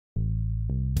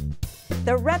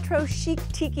The retro chic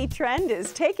tiki trend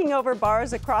is taking over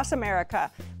bars across America.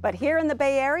 But here in the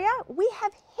Bay Area, we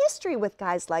have history with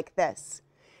guys like this.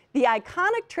 The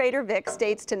iconic Trader Vic's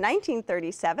dates to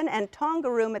 1937 and Tonga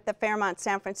Room at the Fairmont,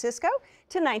 San Francisco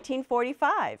to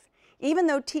 1945. Even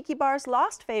though tiki bars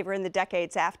lost favor in the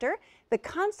decades after, the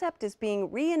concept is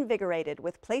being reinvigorated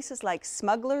with places like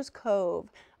Smuggler's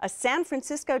Cove, a San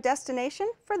Francisco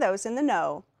destination for those in the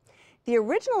know. The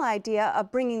original idea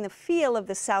of bringing the feel of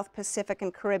the South Pacific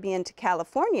and Caribbean to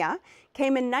California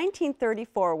came in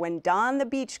 1934 when Don the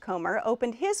Beachcomber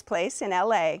opened his place in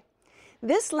LA.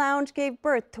 This lounge gave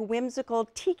birth to whimsical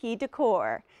tiki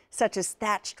decor, such as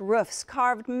thatched roofs,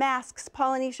 carved masks,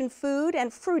 Polynesian food,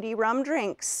 and fruity rum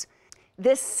drinks.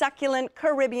 This succulent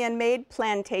Caribbean-made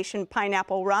plantation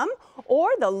pineapple rum or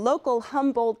the local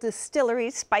Humboldt distillery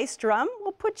spiced rum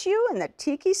will put you in the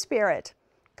tiki spirit.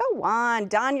 Go on,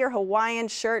 don your Hawaiian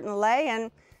shirt and lei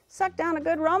and suck down a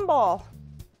good rum bowl.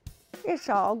 It's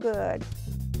all good.